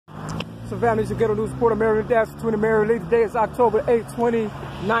Savannah, your ghetto news reporter, MARY-L33, MARY-L. Today is October 8,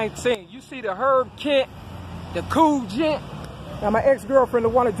 2019. You see the Herb Kent, the Kool gent. Now, my ex-girlfriend,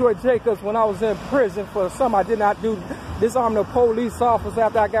 LaWanda Joy Jacobs, when I was in prison for something I did not do, disarmed a police officer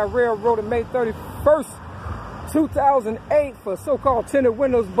after I got railroaded May 31st, 2008 for so-called tinted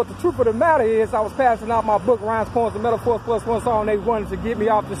windows. But the truth of the matter is I was passing out my book, Rhymes, Poems, and Metaphors plus one song, and they wanted to get me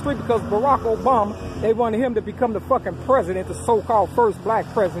off the street because Barack Obama, they wanted him to become the fucking president, the so-called first black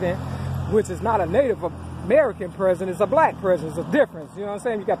president, which is not a Native American president, it's a black president. It's a difference, you know what I'm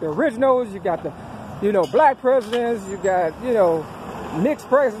saying? You got the originals, you got the, you know, black presidents, you got, you know, mixed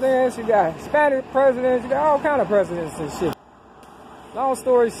presidents, you got Hispanic presidents, you got all kind of presidents and shit. Long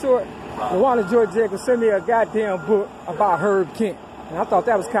story short, LaWanda Joy Jacobs sent me a goddamn book about Herb Kent. And I thought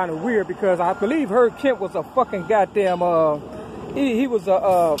that was kind of weird because I believe Herb Kent was a fucking goddamn, he was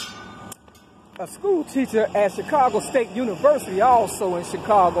a school teacher at Chicago State University, also in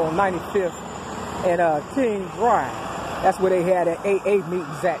Chicago on 95th and King Drive. That's where they had their AA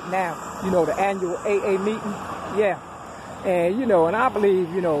meetings at now. You know, the annual AA meeting? Yeah. And, you know, and I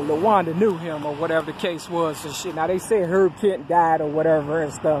believe, you know, LaWanda knew him or whatever the case was and shit. Now, they say Herb Kent died or whatever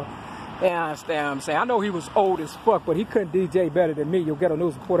and stuff. You understand what I'm saying? I know he was old as fuck, but he couldn't DJ better than me. You'll get a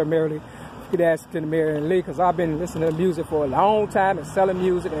news reporter, MARY-L. You could ask to the MARY-L, because I've been listening to music for a long time and selling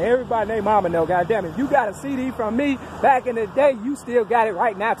music. And everybody named mama know, goddamn, if you got a CD from me back in the day, you still got it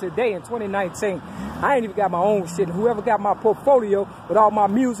right now today in 2019. I ain't even got my own shit. And whoever got my portfolio with all my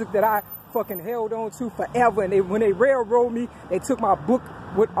music that I fucking held on to forever, and when they railroaded me, they took my book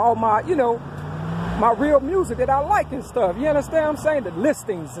with all my, you know, my real music that I like and stuff. You understand what I'm saying? The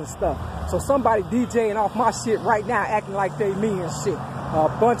listings and stuff. So somebody DJing off my shit right now, acting like they me and shit.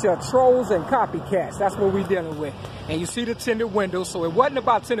 A bunch of trolls and copycats. That's what we dealing with. And you see the tinted windows. So it wasn't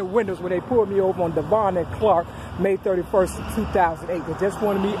about tinted windows when they pulled me over on Devon and Clark, May 31st, 2008. They just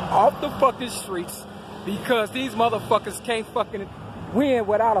wanted me off the fucking streets because these motherfuckers can't fucking win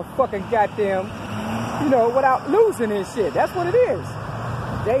without a fucking goddamn, you know, without losing and shit. That's what it is.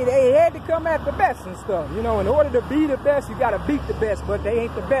 They had to come at the best and stuff. You know, in order to be the best, you gotta beat the best, but they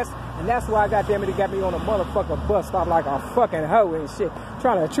ain't the best. And that's why, goddamn it, they got me on a motherfucking bus stop like a fucking hoe and shit.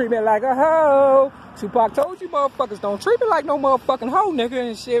 Trying to treat me like a hoe. Tupac told you motherfuckers, don't treat me like no motherfucking hoe, nigga,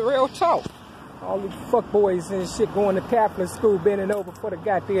 and shit. Real talk. All these fuckboys and shit going to Catholic school, bending over for the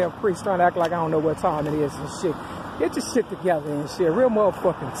goddamn priest, trying to act like I don't know what time it is and shit. Get your shit together and shit. Real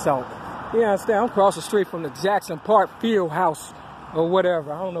motherfucking talk. You understand? I'm across the street from the Jackson Park Field House or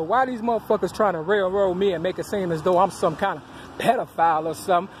whatever. I don't know why these motherfuckers trying to railroad me and make it seem as though I'm some kind of pedophile or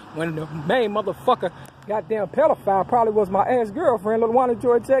something, when the main motherfucker, goddamn pedophile, probably was my ex-girlfriend, LaWanda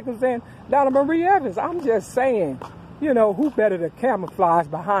Joy Jacobs and Donna Marie Evans. I'm just saying, you know, who better to camouflage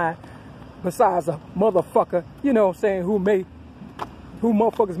behind besides a motherfucker, you know what I'm saying, who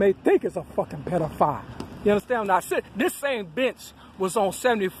motherfuckers may think is a fucking pedophile. You understand? Now, this same bench was on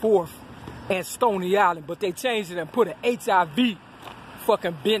 74th and Stony Island, but they changed it and put an HIV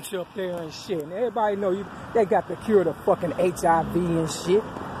fucking bench up there and shit. And everybody know they got the cure to fucking HIV and shit.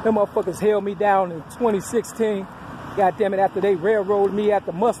 Them motherfuckers held me down in 2016. Goddamn it, after they railroaded me at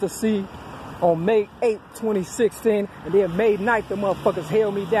the Mustard Seed on May 8, 2016. And then May 9th, the motherfuckers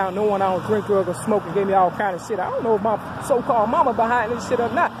held me down knowing I don't drink, drug, or smoke, and gave me all kind of shit. I don't know if my so-called mama behind this shit or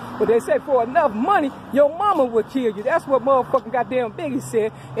not. But they say for enough money, your mama would kill you. That's what motherfucking goddamn Biggie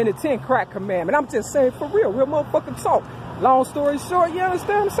said in the 10 Crack Commandment. I'm just saying for real motherfucking talk. Long story short, you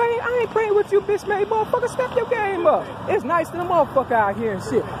understand what I'm saying? I ain't playing with you, bitch made motherfucker. Step your game up. It's nice to the motherfucker out here and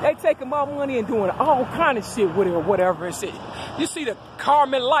shit. They taking my money and doing all kind of shit with it or whatever and shit. You see the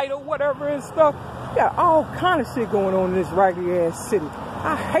Carmen Light or whatever and stuff? Got all kind of shit going on in this raggedy ass city.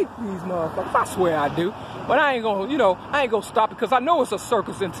 I hate these motherfuckers. I swear I do. But I ain't gonna, you know, I ain't gonna stop it because I know it's a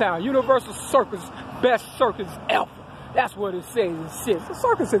circus in town. Universal Circus, best circus ever. That's what it says and shit. It's a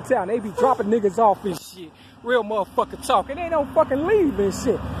circus in town. They be dropping niggas off and shit. Real motherfucking talk. And they don't fucking leave and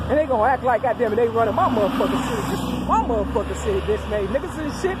shit. And they gonna act like, goddamn it, they running my motherfucking city. This is my motherfucking city, bitch made niggas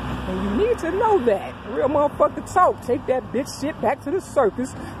and shit. And you need to know that. Real motherfucking talk. Take that bitch shit back to the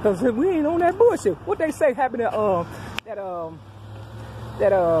circus. Cause we ain't on that bullshit. What they say happened to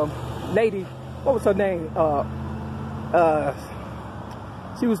that lady, what was her name?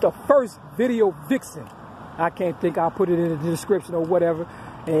 She was the first video vixen. I can't think, I'll put it in the description or whatever.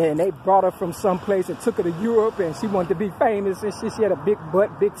 And they brought her from someplace and took her to Europe, and she wanted to be famous and shit. She had a big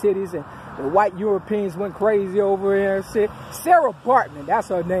butt, big titties, and the white Europeans went crazy over her and shit. Sarah Bartman, that's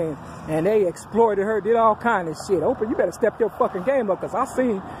her name. And they exploited her, did all kind of shit. Oprah, you better step your fucking game up, because I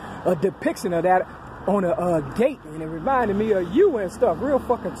seen a depiction of that on a gate, and it reminded me of you and stuff. Real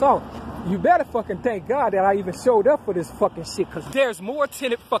fucking talk. you better fucking thank God that I even showed up for this fucking shit, because there's more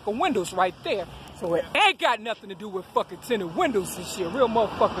tinted fucking windows right there. So it ain't got nothing to do with fucking tinted windows and shit. Real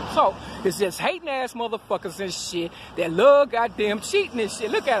motherfucking talk. It's just hating ass motherfuckers and shit that love goddamn cheating and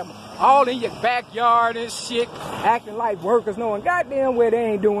shit. Look at them. All in your backyard and shit. Acting like workers knowing goddamn where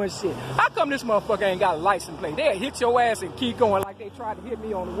they ain't doing shit. How come this motherfucker ain't got a license plate? They'll hit your ass and keep going like they tried to hit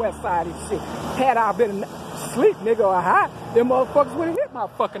me on the west side and shit. Had I been asleep, nigga, or high, them motherfuckers would have hit my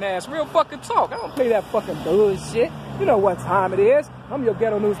fucking ass. Real fucking talk. I don't play that fucking bullshit. You know what time it is. I'm your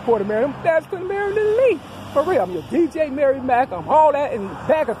ghetto news reporter, Mary. That's to the Mary-L33. For real, I'm your DJ Mary Mac. I'm all that in a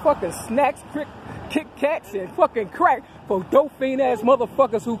bag of fucking snacks, Kit Kats, and fucking crack for dope fiend ass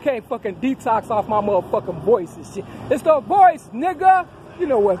motherfuckers who can't fucking detox off my motherfucking voice and shit. It's the voice, nigga. You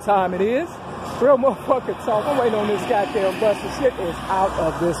know what time it is. Real motherfucking talk. I'm waiting on this goddamn bus. The shit is out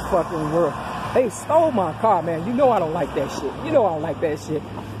of this fucking world. They stole my car, man. You know I don't like that shit. You know I don't like that shit.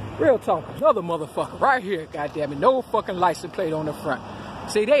 Real talk, another motherfucker right here, goddamn it, no fucking license plate on the front.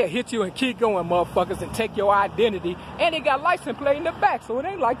 See, they'll hit you and keep going, motherfuckers, and take your identity, and they got license plate in the back, so it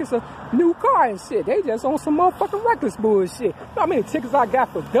ain't like it's a new car and shit. They just on some motherfucking reckless bullshit. You know how many tickets I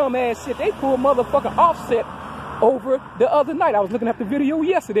got for dumb ass shit? They pulled motherfucking Offset over the other night. I was looking at the video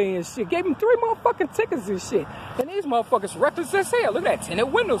yesterday and shit. Gave him 3 motherfucking tickets and shit. And these motherfuckers reckless as hell. Look at that,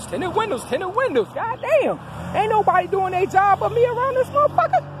 tinted windows, tinted windows, tinted windows. Goddamn. Ain't nobody doing their job but me around this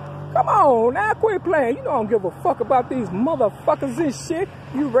motherfucker. Come on, now quit playing. You know I don't give a fuck about these motherfuckers and shit.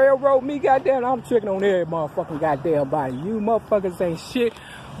 You railroad me, goddamn. I'm tricking on every motherfucking goddamn body. You motherfuckers ain't shit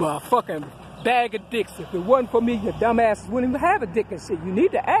but a fucking bag of dicks. If it wasn't for me, your dumb asses wouldn't even have a dick and shit. You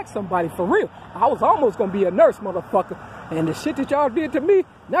need to ask somebody for real. I was almost gonna be a nurse, motherfucker. And the shit that y'all did to me,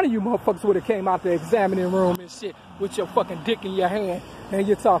 none of you motherfuckers would have came out the examining room and shit with your fucking dick in your hand. And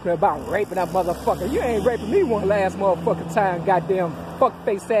you're talking about raping that motherfucker. You ain't raping me one last motherfucking time, goddamn fuck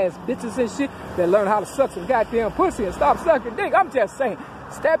face ass bitches and shit that learn how to suck some goddamn pussy and stop sucking dick. I'm just saying,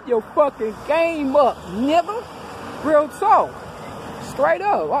 step your fucking game up, nigga. Real talk. Straight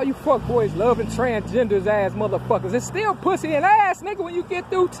up. All you fuck boys loving transgenders ass motherfuckers. It's still pussy and ass, nigga, when you get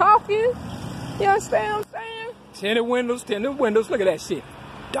through talking. You understand what I'm saying? Tinted windows, tinted windows. Look at that shit.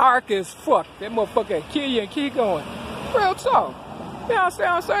 Dark as fuck. That motherfucker kill you and keep going. Real talk. You know what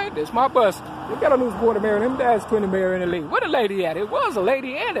I'm saying? This my bus. You got a news board of Mary. Them dad's 20 Mary in the league. Where the lady at? It was a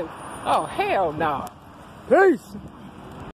lady in it. Oh, hell no. Peace.